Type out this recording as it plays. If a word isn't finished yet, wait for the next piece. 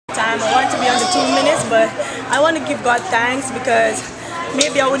I want to be under 2 minutes, but I want to give God thanks because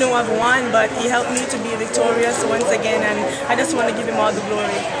maybe I wouldn't have won, but He helped me to be victorious once again, and I just want to give Him all the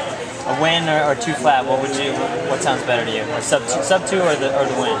glory. A win or two flat? What sounds better to you? Or sub two or the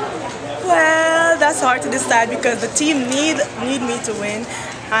win? Well, that's hard to decide because the team need me to win,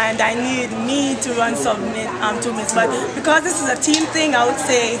 and I need me to run sub 2 minutes. But because this is a team thing, I would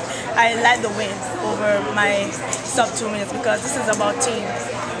say I like the win over my sub 2 minutes because this is about team.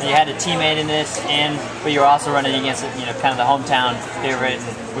 You had a teammate in this, but you were also running against kind of the hometown favorite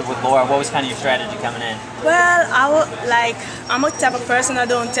with Laura. What was kind of your strategy coming in? Well, I'm a type of person I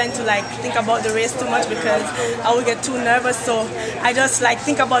don't tend to think about the race too much because I would get too nervous. So I just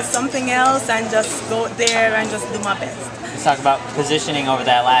think about something else and just go there and just do my best. Let's talk about positioning over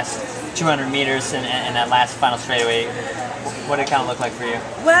that last 200 meters and that last final straightaway. What did it kind of look like for you?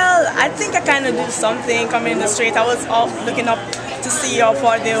 Well, I think I kind of did something coming in the straight. I was looking up to see how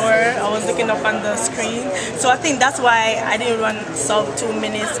far they were. I was looking up on the screen. So I think that's why I didn't run sub 2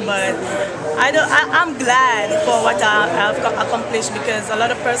 minutes, but I'm glad for what I have accomplished because a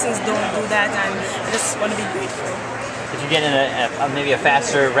lot of persons don't do that, and I just want to be grateful. If you get in maybe a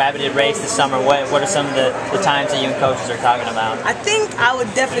faster, rapid race this summer, what are some of the times that you and coaches are talking about? I think I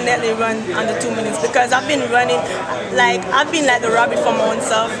would definitely run under 2 minutes because I've been running, I've been like the rabbit for my own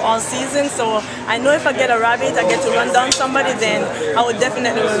self all season. So I know if I get a rabbit, I get to run down somebody, then I would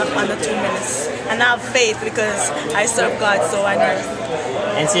definitely run under 2 minutes. And I have faith because I serve God, so I know.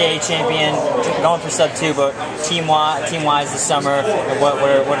 NCAA champion, going for sub 2, but team-wise this summer, what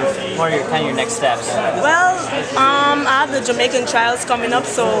are your next steps? Well, I have the Jamaican trials coming up,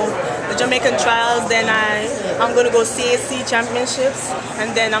 so the Jamaican trials, then I'm going to go CAC championships,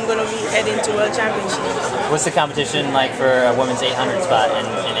 and then I'm going to be heading to World Championships. What's the competition like for a women's 800 spot in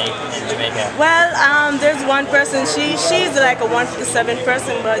Jamaica? Well, there's one person, she's like a 157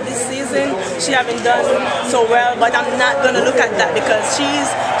 person, but this season she haven't done so well, but I'm not going to look at that because she's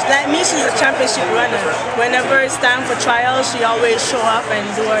like me, she's a championship runner. Whenever it's time for trials, she always show up and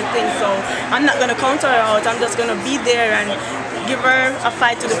do her thing, so I'm not going to counter her out. I'm just going to be there and give her a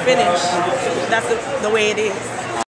fight to the finish. That's the way it is.